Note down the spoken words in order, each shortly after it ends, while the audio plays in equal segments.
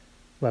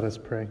Let us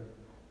pray.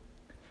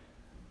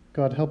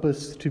 God, help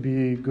us to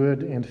be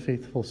good and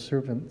faithful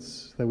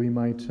servants, that we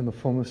might, in the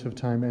fullness of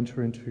time,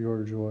 enter into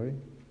your joy.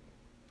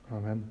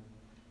 Amen.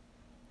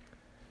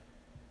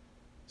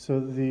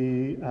 So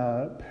the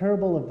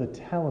parable of the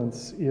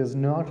talents is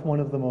not one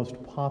of the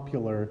most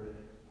popular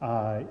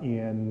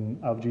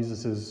of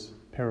Jesus's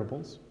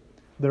parables.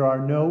 There are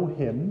no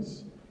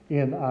hymns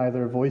in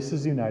either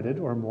Voices United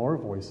or More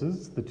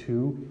Voices, the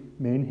two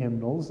main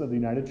hymnals of the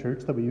United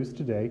Church that we use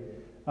today,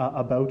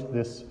 about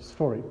this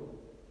story.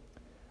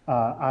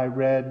 I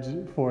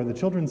read for the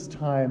children's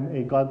time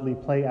a Godly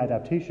Play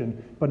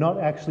adaptation, but not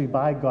actually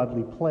by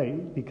Godly Play,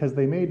 because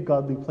they made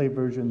Godly Play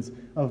versions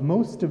of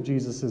most of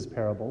Jesus's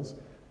parables,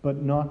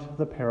 but not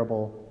the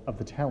parable of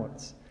the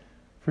talents.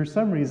 For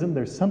some reason,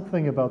 there's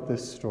something about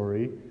this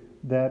story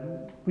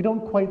that we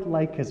don't quite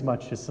like as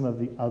much as some of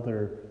the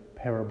other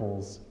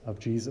parables of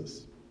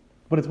Jesus.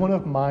 But it's one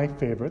of my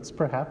favorites,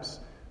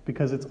 perhaps,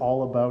 because it's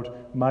all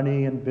about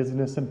money and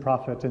business and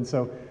profit, and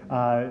so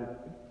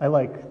I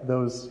like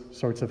those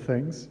sorts of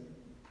things.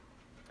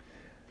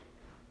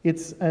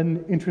 It's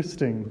an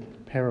interesting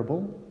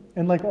parable,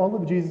 and like all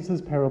of Jesus'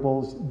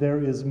 parables,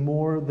 there is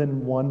more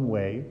than one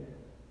way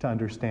to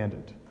understand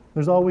it.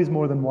 There's always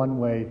more than one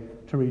way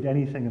to read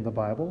anything in the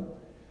Bible.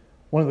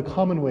 One of the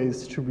common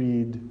ways to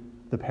read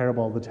the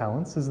parable of the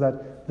talents is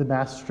that the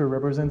master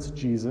represents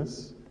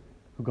Jesus,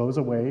 who goes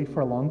away for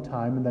a long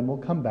time and then will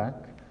come back,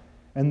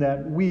 and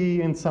that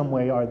we, in some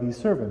way, are these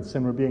servants,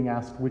 and we're being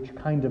asked which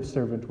kind of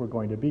servant we're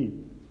going to be.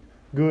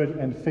 Good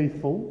and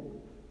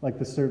faithful, like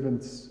the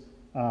servants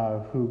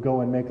who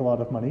go and make a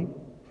lot of money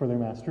for their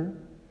master,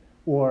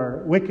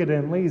 or wicked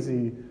and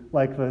lazy,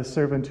 like the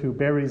servant who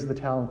buries the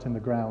talent in the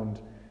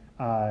ground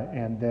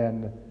and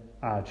then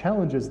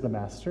challenges the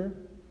master,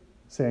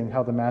 saying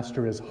how the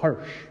master is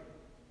harsh.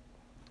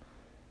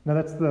 Now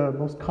that's the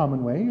most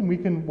common way, and we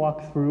can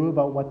walk through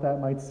about what that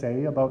might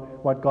say,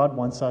 about what God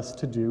wants us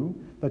to do,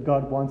 that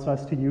God wants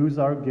us to use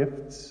our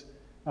gifts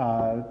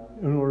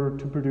in order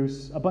to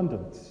produce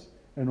abundance,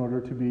 in order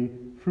to be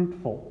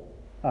fruitful,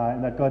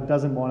 and that God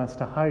doesn't want us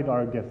to hide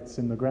our gifts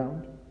in the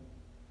ground.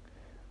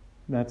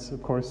 And that's,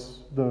 of course,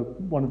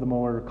 one of the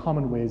more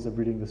common ways of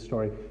reading the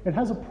story. It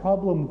has a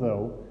problem,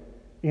 though,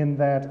 in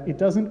that it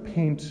doesn't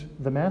paint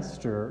the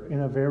master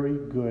in a very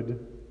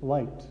good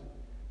light,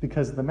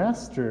 because the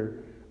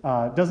master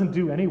doesn't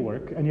do any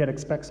work and yet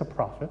expects a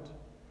profit.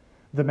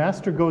 The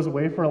master goes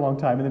away for a long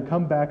time and then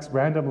comes back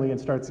randomly and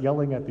starts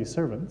yelling at these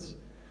servants.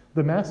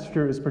 The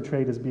master is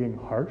portrayed as being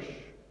harsh,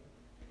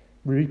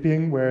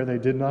 reaping where they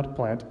did not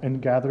plant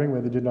and gathering where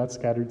they did not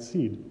scatter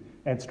seed,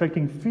 and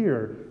striking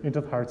fear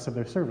into the hearts of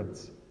their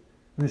servants.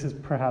 And this is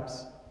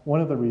perhaps one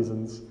of the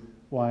reasons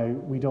why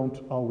we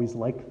don't always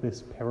like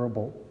this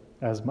parable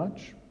as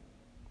much.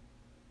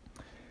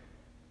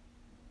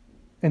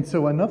 And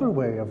so another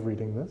way of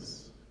reading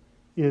this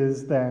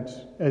is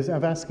that, as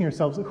of asking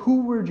ourselves,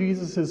 who were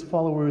Jesus'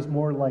 followers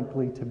more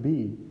likely to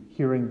be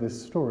hearing this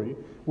story?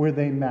 Were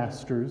they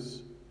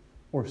masters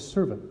or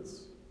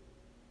servants?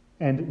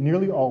 And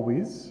nearly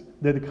always,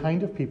 they're the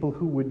kind of people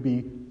who would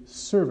be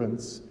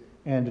servants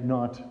and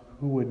not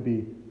who would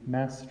be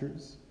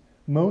masters.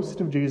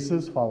 Most of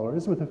Jesus'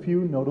 followers, with a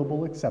few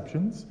notable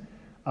exceptions,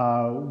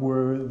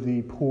 were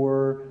the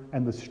poor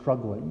and the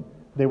struggling.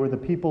 They were the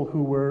people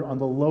who were on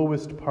the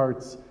lowest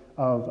parts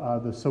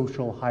of the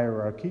social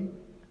hierarchy.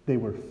 They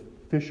were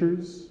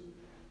fishers.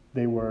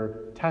 They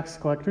were tax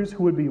collectors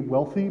who would be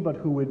wealthy but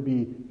who would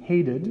be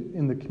hated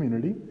in the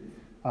community.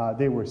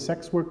 They were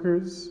sex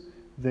workers.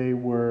 They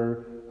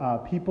were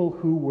people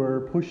who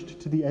were pushed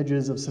to the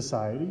edges of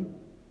society.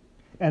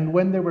 And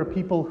when there were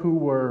people who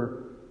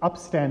were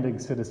upstanding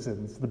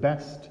citizens, the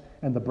best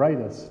and the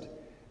brightest,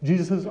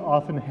 Jesus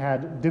often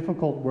had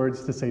difficult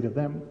words to say to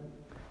them.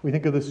 We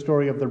think of the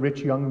story of the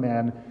rich young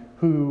man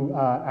who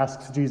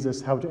asks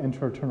Jesus how to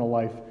enter eternal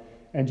life.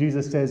 And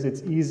Jesus says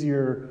it's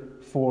easier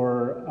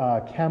for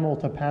a camel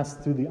to pass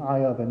through the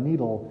eye of a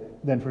needle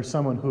than for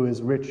someone who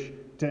is rich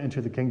to enter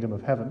the kingdom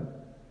of heaven.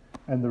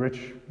 And the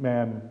rich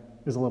man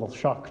is a little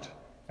shocked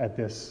at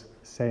this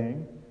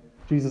saying.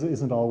 Jesus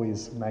isn't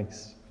always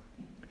nice.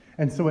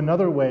 And so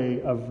another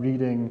way of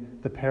reading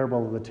the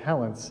parable of the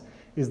talents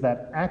is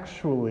that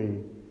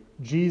actually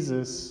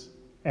Jesus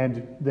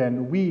and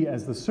then we,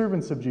 as the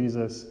servants of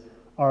Jesus,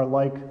 are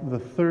like the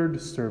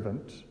third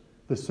servant,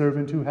 the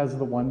servant who has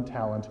the one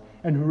talent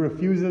and who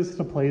refuses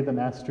to play the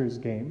master's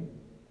game,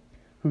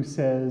 who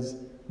says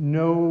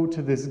no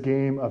to this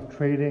game of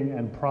trading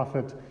and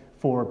profit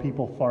for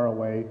people far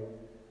away,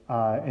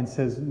 and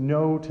says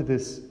no to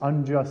this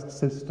unjust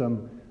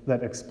system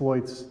that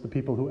exploits the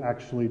people who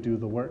actually do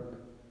the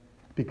work.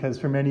 Because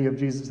for many of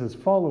Jesus'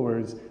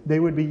 followers, they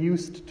would be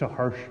used to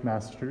harsh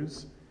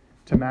masters,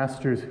 to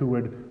masters who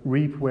would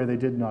reap where they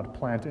did not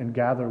plant and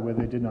gather where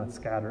they did not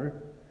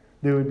scatter.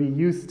 They would be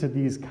used to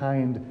these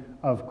kind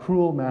of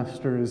cruel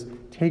masters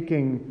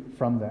taking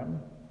from them.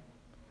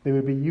 They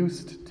would be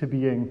used to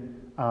being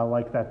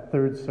like that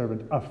third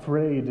servant,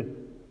 afraid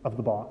of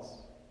the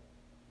boss.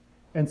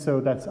 And so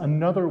that's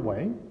another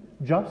way,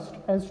 just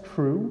as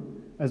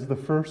true as the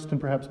first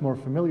and perhaps more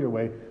familiar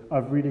way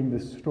of reading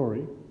this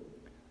story,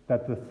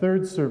 that the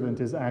third servant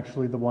is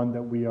actually the one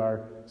that we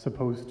are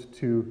supposed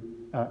to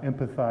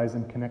empathize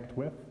and connect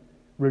with.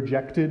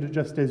 Rejected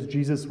just as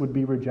Jesus would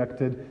be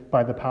rejected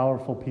by the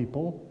powerful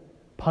people,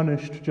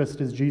 punished just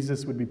as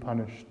Jesus would be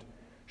punished,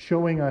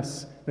 showing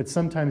us that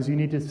sometimes you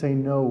need to say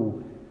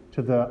no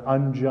to the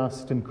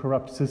unjust and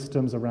corrupt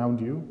systems around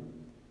you,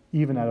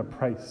 even at a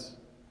price.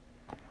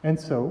 And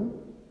so,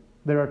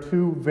 there are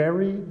two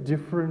very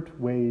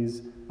different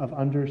ways of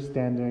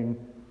understanding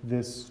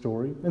this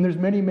story. And there's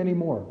many, many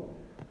more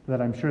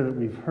that I'm sure that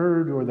we've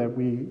heard or that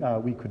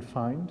we could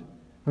find.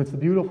 And it's the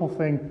beautiful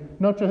thing,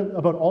 not just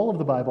about all of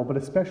the Bible, but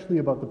especially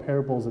about the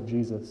parables of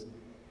Jesus,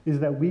 is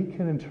that we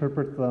can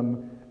interpret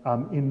them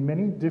in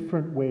many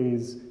different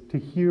ways to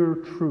hear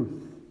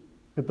truth.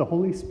 That the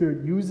Holy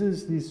Spirit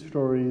uses these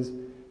stories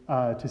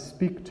to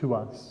speak to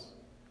us,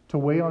 to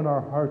weigh on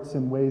our hearts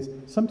in ways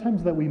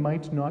sometimes that we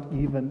might not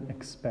even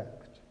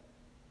expect.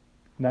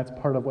 And that's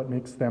part of what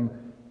makes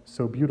them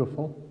so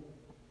beautiful.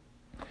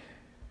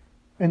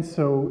 And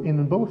so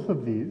in both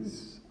of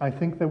these, I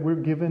think that we're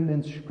given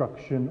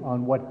instruction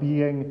on what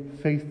being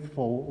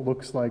faithful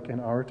looks like in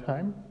our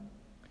time.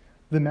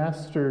 The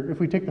master, if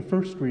we take the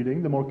first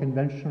reading, the more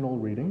conventional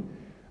reading,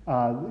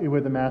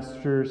 where the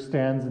master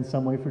stands in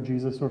some way for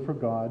Jesus or for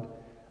God,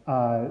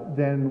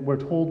 then we're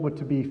told what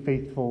to be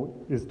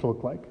faithful is to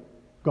look like.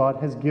 God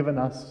has given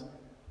us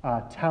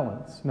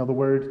talents. Now, the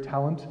word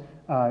talent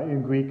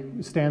in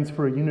Greek stands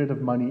for a unit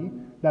of money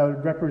that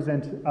would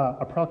represent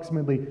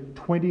approximately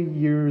 20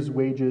 years'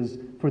 wages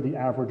for the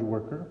average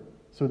worker.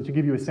 So to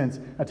give you a sense,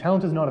 a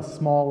talent is not a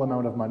small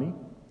amount of money.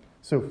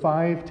 So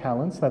 5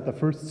 talents that the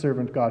first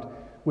servant got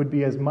would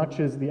be as much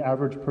as the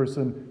average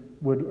person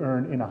would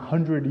earn in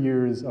 100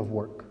 years of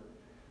work.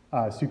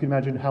 So you can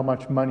imagine how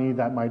much money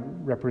that might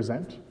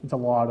represent. It's a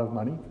lot of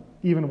money.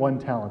 Even 1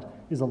 talent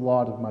is a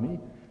lot of money.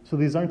 So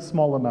these aren't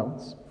small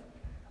amounts.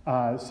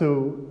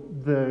 So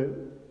the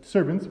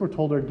servants, we're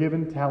told, are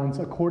given talents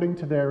according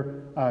to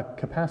their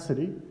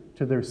capacity,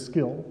 to their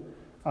skill,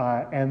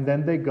 and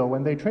then they go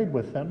and they trade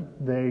with them.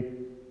 They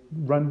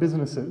run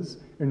businesses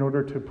in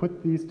order to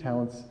put these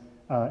talents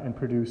and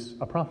produce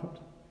a profit.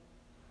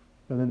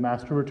 And then the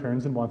master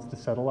returns and wants to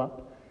settle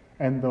up.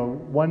 And the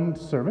one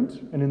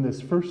servant, and in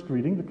this first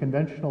reading, the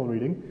conventional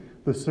reading,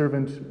 the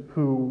servant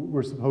who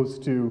we're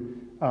supposed to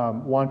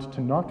want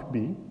to not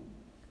be,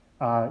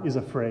 is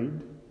afraid.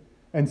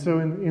 And so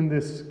in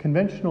this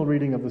conventional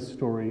reading of the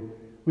story,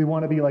 we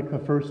want to be like the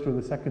first or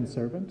the second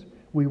servant.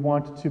 We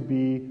want to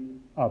be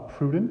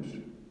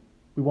prudent.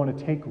 We want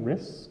to take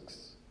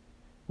risks.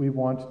 We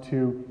want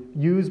to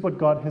use what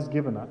God has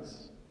given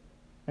us.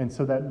 And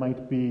so that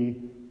might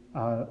be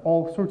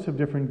all sorts of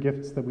different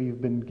gifts that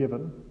we've been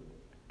given.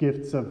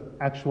 Gifts of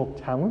actual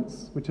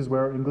talents, which is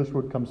where our English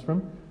word comes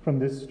from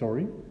this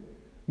story.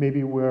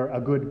 Maybe we're a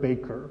good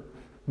baker.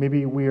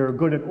 Maybe we're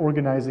good at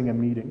organizing a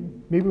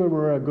meeting. Maybe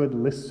we're a good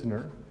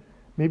listener.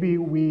 Maybe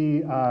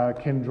we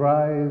can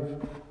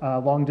drive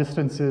long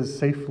distances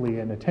safely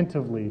and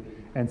attentively,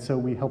 and so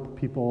we help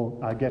people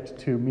get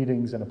to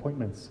meetings and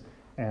appointments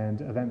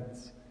and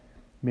events.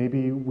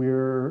 Maybe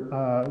we're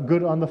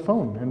good on the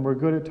phone, and we're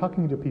good at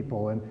talking to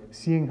people and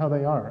seeing how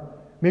they are.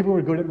 Maybe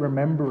we're good at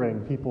remembering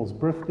people's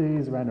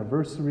birthdays or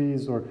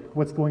anniversaries or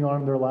what's going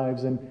on in their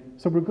lives, and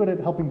so we're good at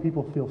helping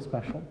people feel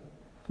special.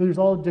 There's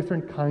all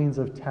different kinds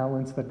of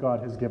talents that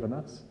God has given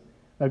us,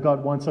 that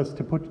God wants us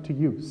to put to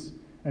use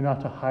and not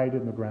to hide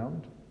in the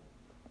ground.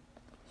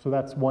 So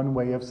that's one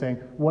way of saying,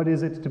 what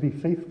is it to be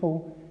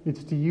faithful?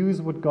 It's to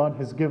use what God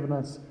has given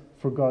us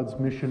for God's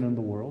mission in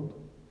the world.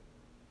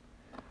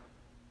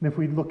 And if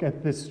we look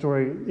at this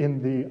story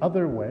in the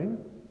other way,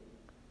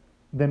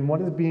 then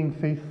what does being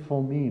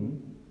faithful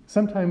mean?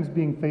 Sometimes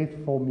being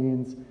faithful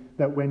means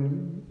that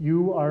when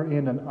you are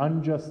in an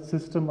unjust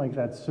system like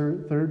that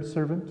third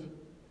servant,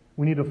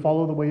 we need to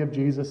follow the way of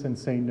Jesus and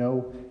say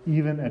no,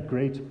 even at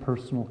great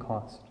personal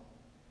cost.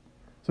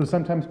 So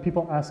sometimes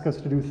people ask us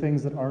to do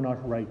things that are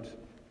not right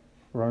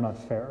or are not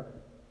fair.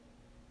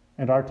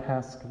 And our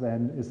task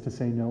then is to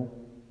say no.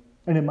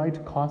 And it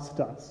might cost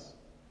us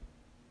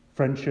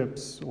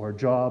friendships or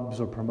jobs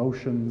or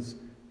promotions,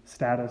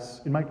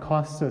 status. It might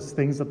cost us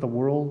things that the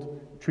world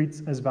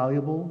treats as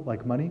valuable,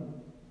 like money.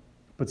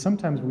 But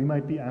sometimes we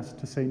might be asked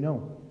to say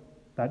no.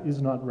 That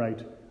is not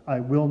right. I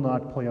will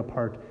not play a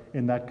part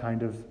in that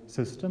kind of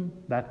system,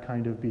 that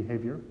kind of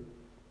behavior.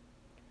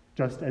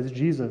 Just as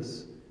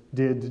Jesus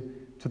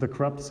did to the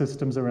corrupt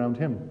systems around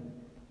him.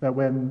 That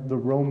when the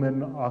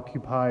Roman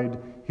occupied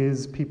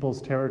his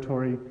people's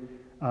territory,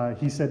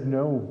 he said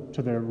no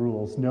to their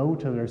rules, no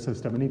to their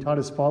system, and he taught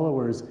his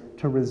followers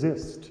to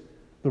resist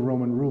the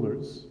Roman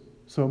rulers.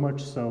 So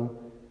much so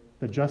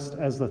that just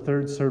as the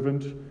third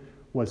servant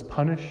was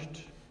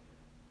punished,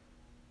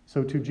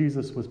 so too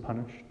Jesus was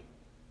punished.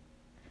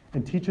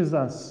 And teaches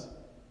us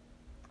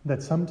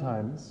that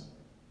sometimes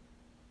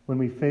when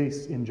we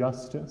face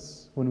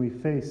injustice, when we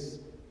face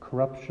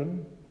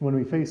corruption, when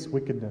we face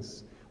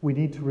wickedness, we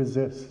need to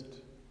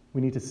resist.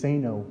 We need to say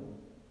no.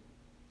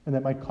 And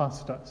that might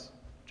cost us,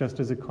 just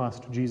as it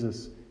cost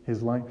Jesus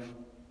his life.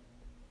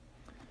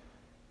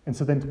 And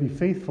so then to be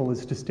faithful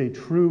is to stay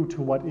true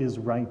to what is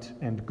right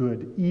and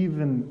good,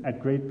 even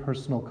at great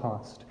personal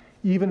cost.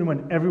 Even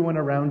when everyone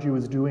around you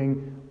is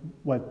doing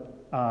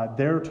what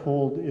they're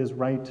told is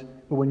right,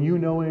 but when you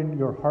know in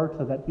your heart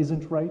that that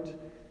isn't right,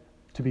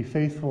 to be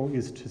faithful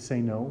is to say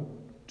no,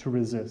 to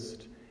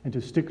resist, and to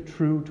stick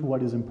true to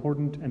what is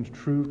important and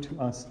true to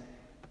us,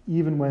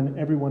 even when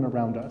everyone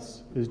around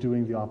us is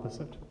doing the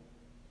opposite.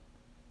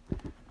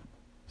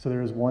 So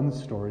there is one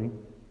story,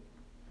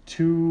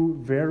 two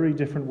very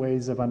different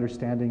ways of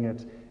understanding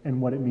it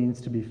and what it means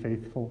to be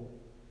faithful.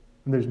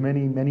 And there's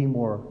many, many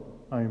more,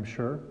 I am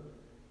sure,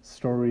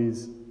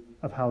 stories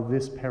of how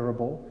this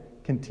parable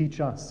can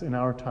teach us in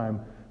our time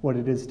what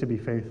it is to be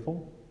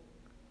faithful.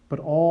 But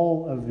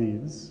all of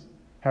these,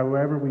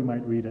 however we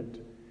might read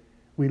it,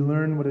 we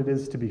learn what it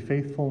is to be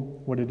faithful,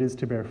 what it is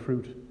to bear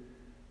fruit,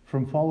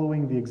 from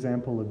following the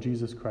example of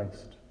Jesus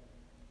Christ,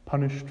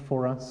 punished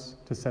for us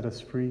to set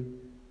us free,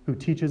 who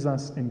teaches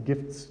us and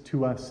gifts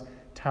to us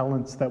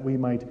talents that we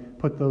might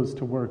put those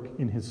to work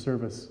in his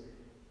service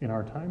in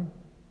our time.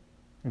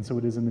 And so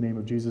it is in the name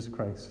of Jesus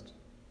Christ,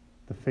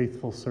 the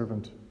faithful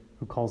servant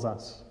who calls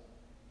us,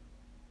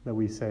 that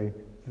we say,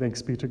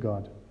 thanks be to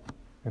God,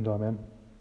 and amen.